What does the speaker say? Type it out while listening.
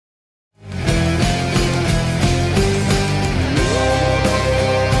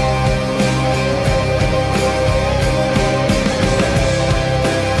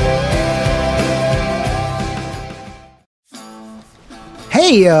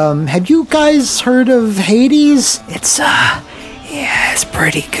Hey, have you guys heard of Hades? Yeah, it's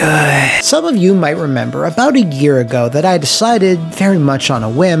pretty good. Some of you might remember about a year ago that I decided, very much on a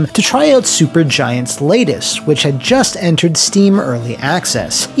whim, to try out Supergiant's latest, which had just entered Steam Early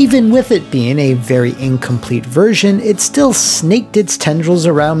Access. Even with it being a very incomplete version, it still snaked its tendrils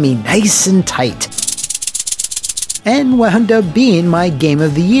around me nice and tight, and wound up being my Game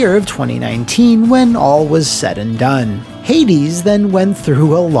of the Year of 2019 when all was said and done. Hades then went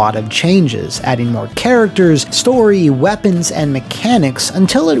through a lot of changes, adding more characters, story, weapons, and mechanics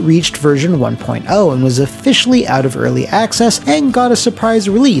until it reached version 1.0 and was officially out of early access and got a surprise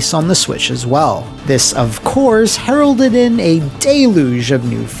release on the Switch as well. This, of course, heralded in a deluge of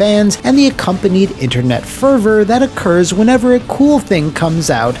new fans and the accompanied internet fervor that occurs whenever a cool thing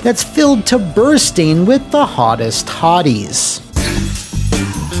comes out that's filled to bursting with the hottest hotties.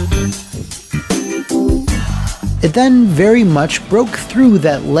 It then very much broke through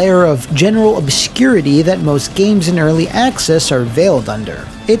that layer of general obscurity that most games in early access are veiled under.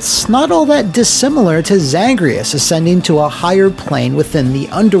 It's not all that dissimilar to Zagreus ascending to a higher plane within the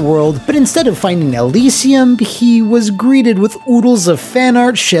underworld, but instead of finding Elysium, he was greeted with oodles of fan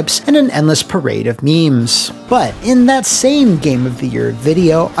art ships and an endless parade of memes. But in that same Game of the Year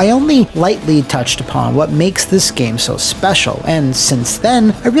video, I only lightly touched upon what makes this game so special, and since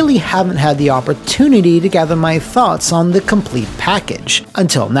then, I really haven't had the opportunity to gather my thoughts on the complete package.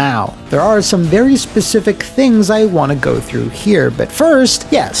 Until now. There are some very specific things I want to go through here, but first,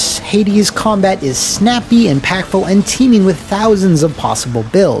 yes, Hades' combat is snappy, impactful, and teeming with thousands of possible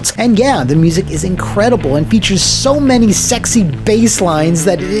builds. And yeah, the music is incredible and features so many sexy bass lines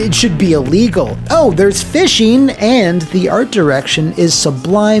that it should be illegal. Oh, there's fishing, and the art direction is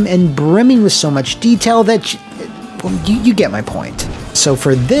sublime and brimming with so much detail that you get my point. So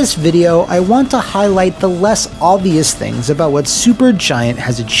for this video, I want to highlight the less obvious things about what Supergiant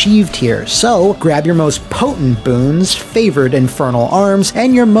has achieved here, so grab your most potent boons, favored infernal arms,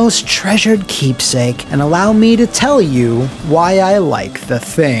 and your most treasured keepsake, and allow me to tell you why I like the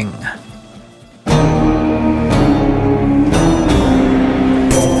thing.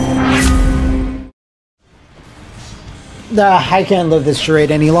 I can't live this charade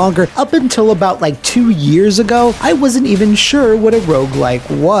any longer. Up until about like 2 years ago, I wasn't even sure what a roguelike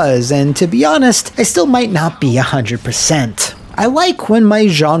was, and to be honest, I still might not be 100%. I like when my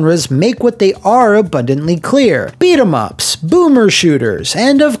genres make what they are abundantly clear. Beat 'em ups, boomer shooters,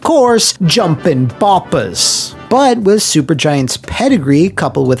 and of course, jumpin' boppas. But with Supergiant's pedigree,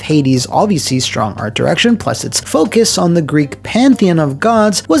 coupled with Hades' obviously strong art direction, plus its focus on the Greek pantheon of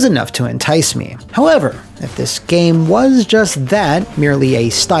gods, was enough to entice me. However, if this game was just that, merely a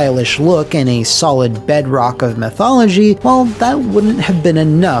stylish look and a solid bedrock of mythology, well, that wouldn't have been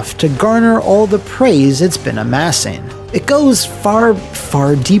enough to garner all the praise it's been amassing. It goes far,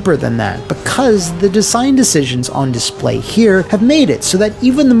 far deeper than that, because the design decisions on display here have made it so that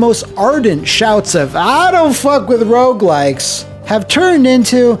even the most ardent shouts of "I don't fuck with roguelikes" have turned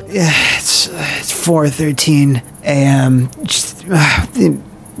into it's 4:13 a.m.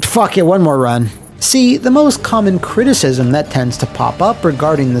 Fuck it, one more run. See, the most common criticism that tends to pop up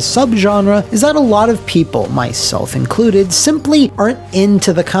regarding the subgenre is that a lot of people, myself included, simply aren't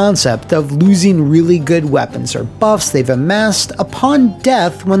into the concept of losing really good weapons or buffs they've amassed upon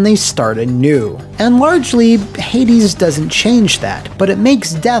death when they start anew. And largely, Hades doesn't change that, but it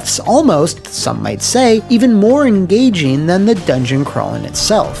makes deaths almost, some might say, even more engaging than the dungeon crawling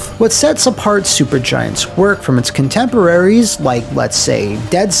itself. What sets apart Supergiant's work from its contemporaries, like let's say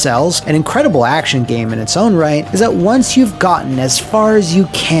Dead Cells, an incredible action game in its own right, is that once you've gotten as far as you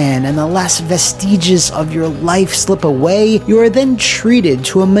can and the last vestiges of your life slip away, you are then treated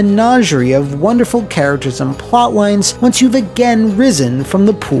to a menagerie of wonderful characters and plotlines once you've again risen from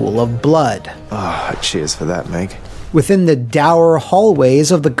the pool of blood. Ah, cheers for that, Meg. Within the dour hallways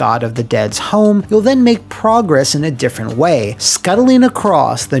of the God of the Dead's home, you'll then make progress in a different way, scuttling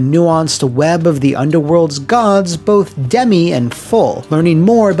across the nuanced web of the underworld's gods, both demi and full, learning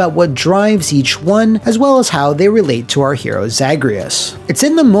more about what drives each one, as well as how they relate to our hero Zagreus. It's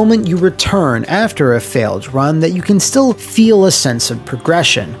in the moment you return after a failed run that you can still feel a sense of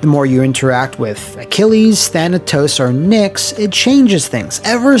progression. The more you interact with Achilles, Thanatos, or Nyx, it changes things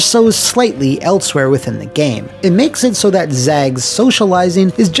ever so slightly elsewhere within the game. It makes it so that Zag's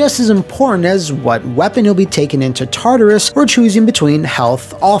socializing is just as important as what weapon he'll be taking into Tartarus or choosing between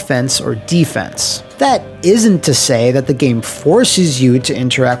health, offense, or defense. That isn't to say that the game forces you to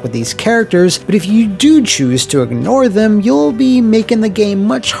interact with these characters, but if you do choose to ignore them, you'll be making the game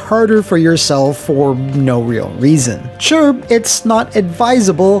much harder for yourself for no real reason. Sure, it's not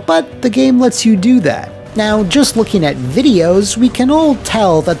advisable, but the game lets you do that. Now, just looking at videos, we can all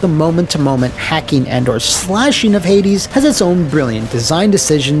tell that the moment-to-moment hacking and/or slashing of Hades has its own brilliant design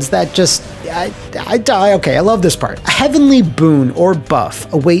decisions that just... okay, I love this part. A heavenly boon or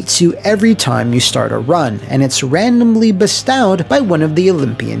buff awaits you every time you start a run, and it's randomly bestowed by one of the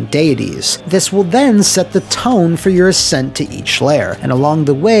Olympian deities. This will then set the tone for your ascent to each layer, and along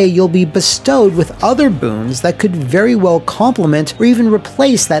the way you'll be bestowed with other boons that could very well complement or even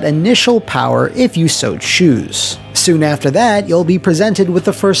replace that initial power if you so choose. Soon after that, you'll be presented with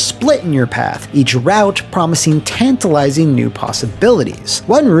the first split in your path, each route promising tantalizing new possibilities.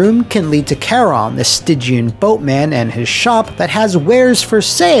 One room can lead to Charon, the Stygian boatman, and his shop that has wares for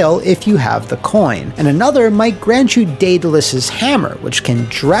sale if you have the coin, and another might grant you Daedalus's hammer, which can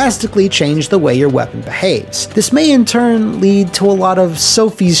drastically change the way your weapon behaves. This may in turn lead to a lot of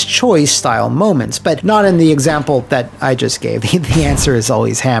Sophie's Choice style moments, but not in the example that I just gave. The answer is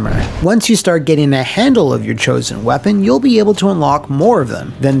always hammer. Once you start getting a handle of your chosen weapon, you'll be able to unlock more of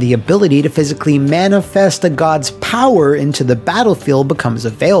them. Then the ability to physically manifest a god's power into the battlefield becomes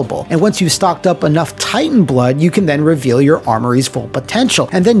available, and once you've stocked up enough Titan blood, you can then reveal your armory's full potential,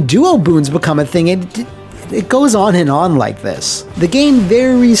 and then duo boons become a thing, and it goes on and on like this. The game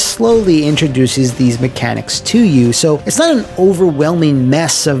very slowly introduces these mechanics to you, so it's not an overwhelming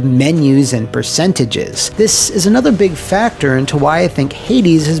mess of menus and percentages. This is another big factor into why I think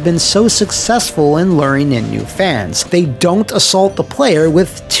Hades has been so successful in luring in new fans. They don't assault the player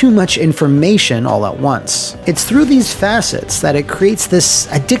with too much information all at once. It's through these facets that it creates this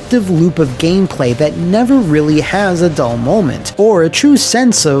addictive loop of gameplay that never really has a dull moment, or a true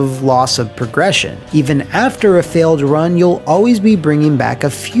sense of loss of progression. Even after a failed run, you'll always be bringing back a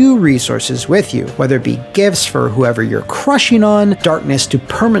few resources with you, whether it be gifts for whoever you're crushing on, darkness to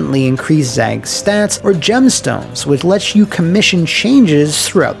permanently increase Zag's stats, or gemstones, which lets you commission changes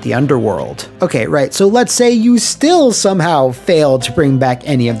throughout the underworld. Okay, right, so let's say you still somehow fail to bring back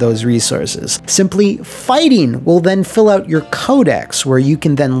any of those resources. Simply fighting will then fill out your codex, where you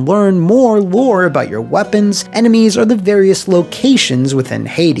can then learn more lore about your weapons, enemies, or the various locations within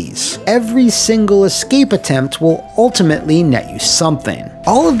Hades. Every single escape attempt will ultimately net you something.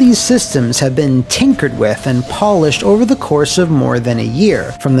 All of these systems have been tinkered with and polished over the course of more than a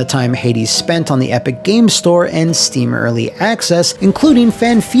year, from the time Hades spent on the Epic Games Store and Steam Early Access, including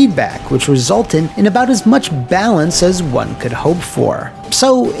fan feedback, which resulted in about as much balance as one could hope for.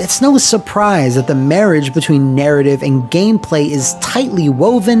 So it's no surprise that the marriage between narrative and gameplay is tightly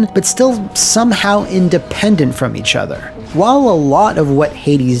woven, but still somehow independent from each other. While a lot of what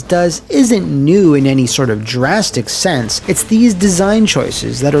Hades does isn't new in any sort of drastic sense, it's these design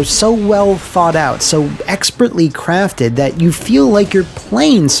choices that are so well thought out, so expertly crafted that you feel like you're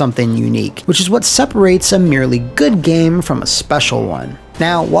playing something unique, which is what separates a merely good game from a special one.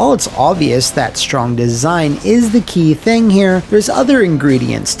 Now, while it's obvious that strong design is the key thing here, there's other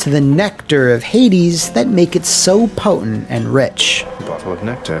ingredients to the nectar of Hades that make it so potent and rich. A bottle of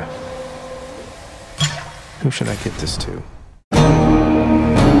nectar. Who should I give this to?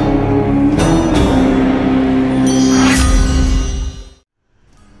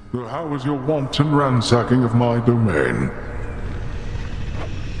 So how was your wanton ransacking of my domain?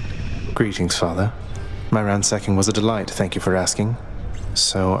 Greetings, Father. My ransacking was a delight, thank you for asking.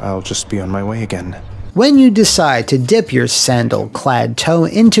 So I'll just be on my way again. When you decide to dip your sandal-clad toe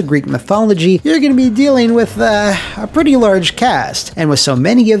into Greek mythology, you're going to be dealing with a pretty large cast, and with so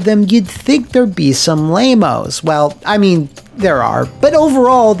many of them, you'd think there'd be some lamos. Well, I mean, there are, but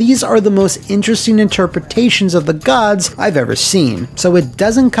overall, these are the most interesting interpretations of the gods I've ever seen, so it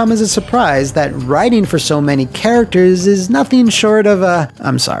doesn't come as a surprise that writing for so many characters is nothing short of a,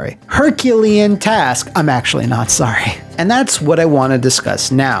 Herculean task. I'm actually not sorry. And that's what I want to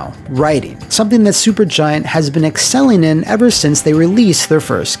discuss now, writing, something that Supergiant has been excelling in ever since they released their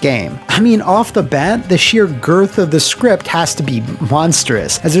first game. I mean, off the bat, the sheer girth of the script has to be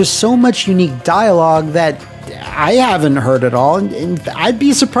monstrous, as there's so much unique dialogue that I haven't heard at all, and I'd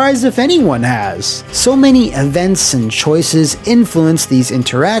be surprised if anyone has. So many events and choices influence these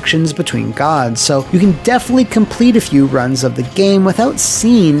interactions between gods, so you can definitely complete a few runs of the game without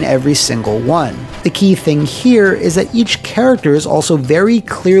seeing every single one. The key thing here is that each character is also very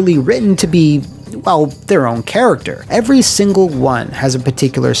clearly written to be, well, their own character. Every single one has a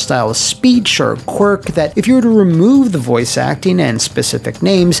particular style of speech or quirk that if you were to remove the voice acting and specific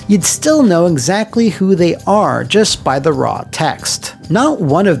names, you'd still know exactly who they are just by the raw text. Not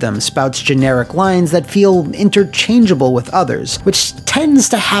one of them spouts generic lines that feel interchangeable with others, which tends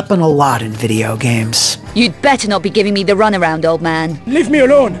to happen a lot in video games. You'd better not be giving me the runaround, old man. Leave me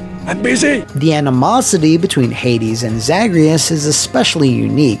alone! I'm busy! The animosity between Hades and Zagreus is especially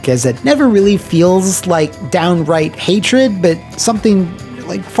unique, as it never really feels like downright hatred, but something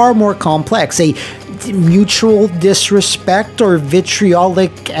like far more complex, a mutual disrespect or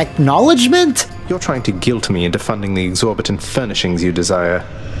vitriolic acknowledgement? You're trying to guilt me into funding the exorbitant furnishings you desire.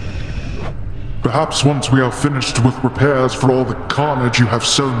 Perhaps once we are finished with repairs for all the carnage you have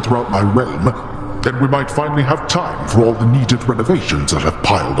sown throughout my realm, then we might finally have time for all the needed renovations that have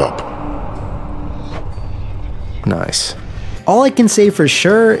piled up. Nice. All I can say for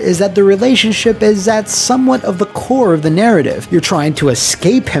sure is that the relationship is at somewhat of the core of the narrative. You're trying to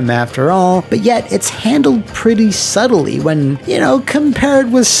escape him after all, but yet it's handled pretty subtly when,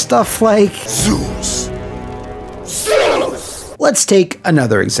 compared with stuff like Zeus! Let's take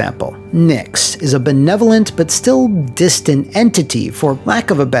another example. Nyx is a benevolent but still distant entity, for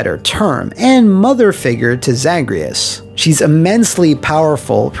lack of a better term, and mother figure to Zagreus. She's immensely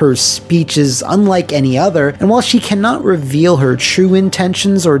powerful, her speech is unlike any other, and while she cannot reveal her true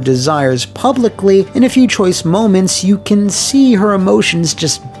intentions or desires publicly, in a few choice moments you can see her emotions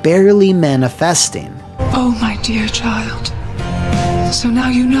just barely manifesting. Oh, my dear child. So now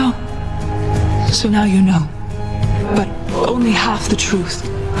you know. So now you know. But only half the truth.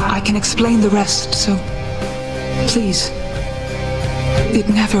 I can explain the rest, so please. It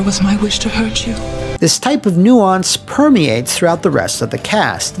never was my wish to hurt you. This type of nuance permeates throughout the rest of the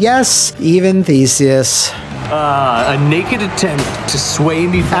cast. Yes, even Theseus. A naked attempt to sway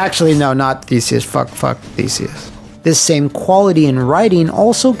me. Actually, no, not Theseus. Fuck Theseus. This same quality in writing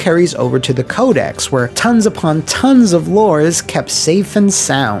also carries over to the Codex, where tons upon tons of lore is kept safe and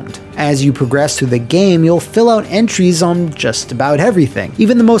sound. As you progress through the game, you'll fill out entries on just about everything.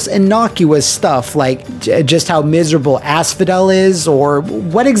 Even the most innocuous stuff, like just how miserable Asphodel is, or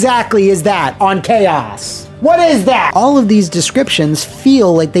what exactly is that on Chaos? What is that? All of these descriptions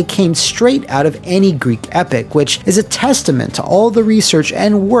feel like they came straight out of any Greek epic, which is a testament to all the research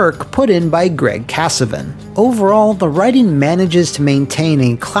and work put in by Greg Kasavin. Overall, the writing manages to maintain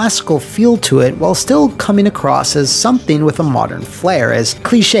a classical feel to it while still coming across as something with a modern flair, as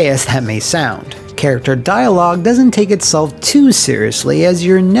cliché as that may sound. Character dialogue doesn't take itself too seriously, as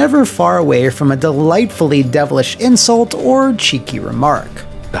you're never far away from a delightfully devilish insult or cheeky remark.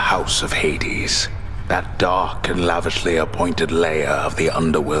 The House of Hades, that dark and lavishly appointed lair of the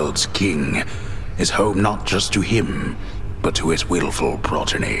underworld's king, is home not just to him, but to his willful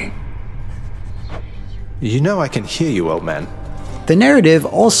progeny. You know I can hear you, old man. The narrative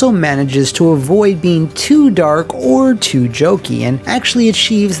also manages to avoid being too dark or too jokey, and actually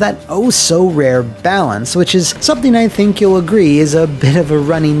achieves that oh-so-rare balance, which is something I think you'll agree is a bit of a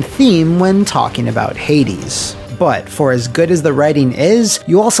running theme when talking about Hades. But for as good as the writing is,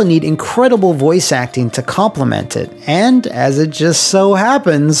 you also need incredible voice acting to complement it, and as it just so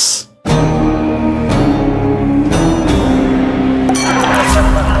happens,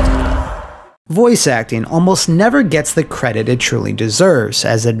 voice acting almost never gets the credit it truly deserves,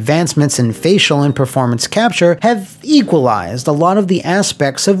 as advancements in facial and performance capture have equalized a lot of the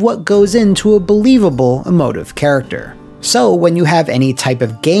aspects of what goes into a believable, emotive character. So when you have any type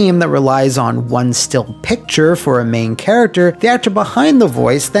of game that relies on one still picture for a main character, the actor behind the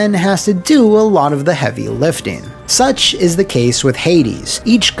voice then has to do a lot of the heavy lifting. Such is the case with Hades.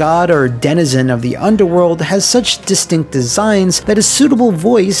 Each god or denizen of the underworld has such distinct designs that a suitable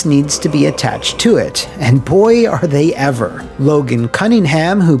voice needs to be attached to it, and boy are they ever. Logan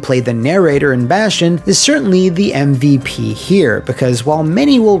Cunningham, who played the narrator in Bastion, is certainly the MVP here, because while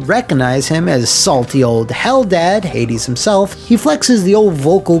many will recognize him as salty old Helldad, Hades himself, he flexes the old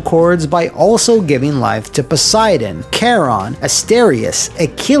vocal cords by also giving life to Poseidon, Charon, Asterius,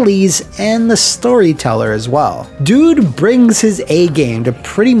 Achilles, and the storyteller as well. Dude brings his A-game to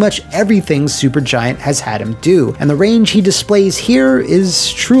pretty much everything Supergiant has had him do, and the range he displays here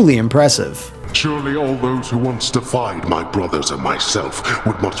is truly impressive. Surely all those who once defied my brothers and myself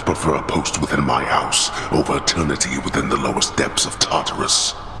would much prefer a post within my house over eternity within the lowest depths of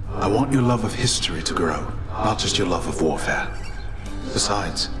Tartarus. I want your love of history to grow, not just your love of warfare.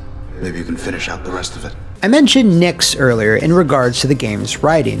 Besides, maybe you can finish out the rest of it. I mentioned Nyx earlier in regards to the game's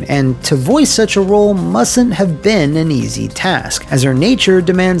writing, and to voice such a role mustn't have been an easy task, as her nature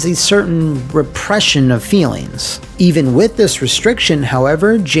demands a certain repression of feelings. Even with this restriction,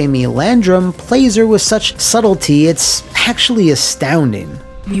 however, Jamie Landrum plays her with such subtlety it's actually astounding.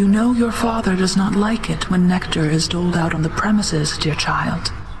 You know your father does not like it when nectar is doled out on the premises, dear child.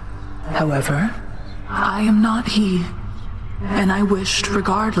 However, I am not he, and I wished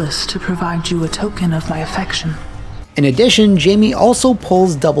regardless to provide you a token of my affection. In addition, Jamie also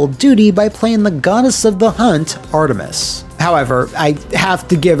pulls double duty by playing the goddess of the hunt, Artemis. However, I have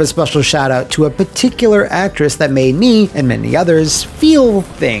to give a special shout out to a particular actress that made me, and many others, feel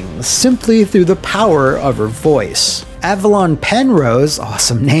things simply through the power of her voice. Avalon Penrose,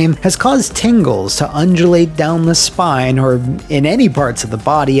 awesome name, has caused tingles to undulate down the spine or in any parts of the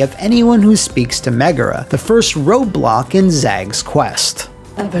body of anyone who speaks to Megara, the first roadblock in Zag's quest.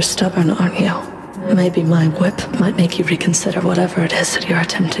 Ever stubborn, aren't you? Maybe my whip might make you reconsider whatever it is that you're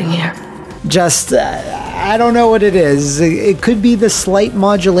attempting here. Just, I don't know what it is. It could be the slight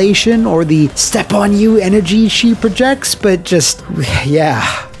modulation or the step-on-you energy she projects, but just, yeah.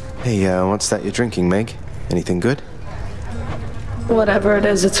 Hey, what's that you're drinking, Meg? Anything good? Whatever it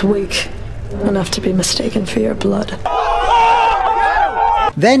is, it's weak. Enough to be mistaken for your blood.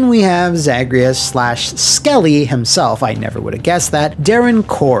 Then we have Zagreus/Skelly himself, I never would have guessed that, Darren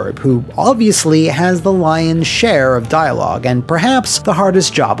Korb, who obviously has the lion's share of dialogue and perhaps the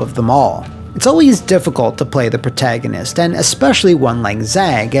hardest job of them all. It's always difficult to play the protagonist, and especially one like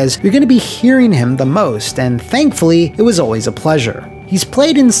Zag, as you're going to be hearing him the most, and thankfully, it was always a pleasure. He's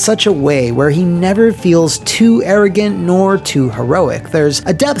played in such a way where he never feels too arrogant nor too heroic. There's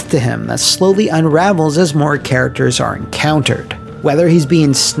a depth to him that slowly unravels as more characters are encountered. Whether he's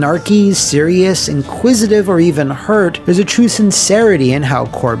being snarky, serious, inquisitive, or even hurt, there's a true sincerity in how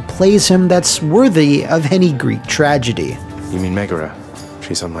Korb plays him that's worthy of any Greek tragedy. You mean Megara?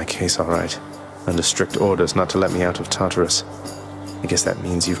 She's on my case, all right. Under strict orders not to let me out of Tartarus. I guess that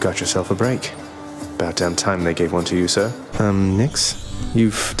means you've got yourself a break. About damn time they gave one to you, sir. Nix?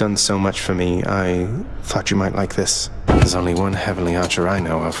 You've done so much for me, I thought you might like this. There's only one heavenly archer I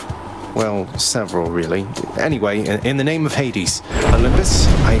know of. Well, several, really. Anyway, in the name of Hades, Olympus,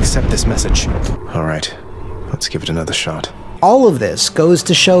 I accept this message. All right, let's give it another shot. All of this goes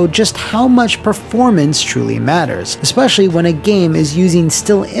to show just how much performance truly matters, especially when a game is using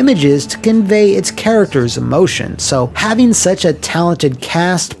still images to convey its character's emotion. So having such a talented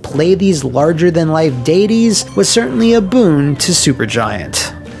cast play these larger-than-life deities was certainly a boon to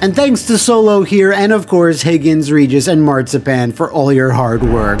Supergiant. And thanks to Solo here, and of course Higgins, Regis, and Marzipan for all your hard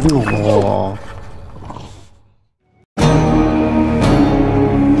work. Aww.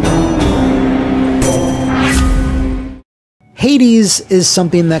 Hades is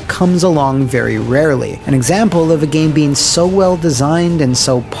something that comes along very rarely, an example of a game being so well designed and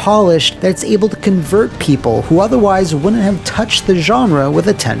so polished that it's able to convert people who otherwise wouldn't have touched the genre with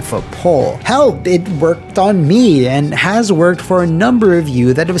a 10-foot pole. Hell, it worked on me, and has worked for a number of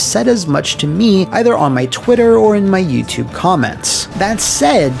you that have said as much to me either on my Twitter or in my YouTube comments. That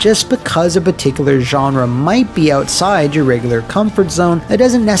said, just because a particular genre might be outside your regular comfort zone, that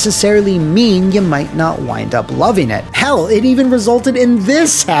doesn't necessarily mean you might not wind up loving it. Hell, it even resulted in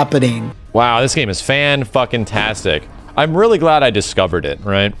this happening. Wow, this game is fan-fucking-tastic. I'm really glad I discovered it,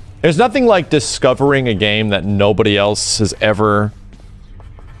 right? There's nothing like discovering a game that nobody else has ever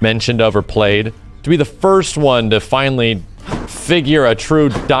mentioned of or played. To be the first one to finally figure a true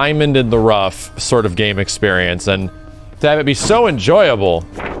diamond in the rough sort of game experience, and to have it be so enjoyable.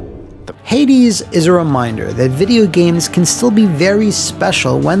 Hades is a reminder that video games can still be very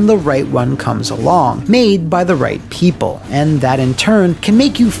special when the right one comes along, made by the right people, and that in turn can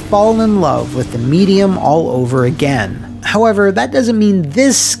make you fall in love with the medium all over again. However, that doesn't mean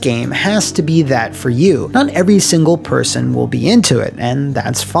this game has to be that for you. Not every single person will be into it, and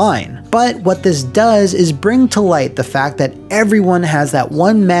that's fine. But what this does is bring to light the fact that everyone has that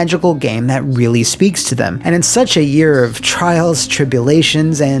one magical game that really speaks to them. And in such a year of trials,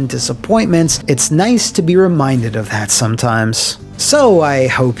 tribulations, and disappointments, it's nice to be reminded of that sometimes. So I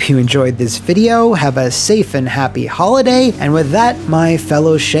hope you enjoyed this video, have a safe and happy holiday, and with that, my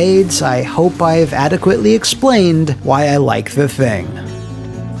fellow Shades, I hope I've adequately explained why I like the thing.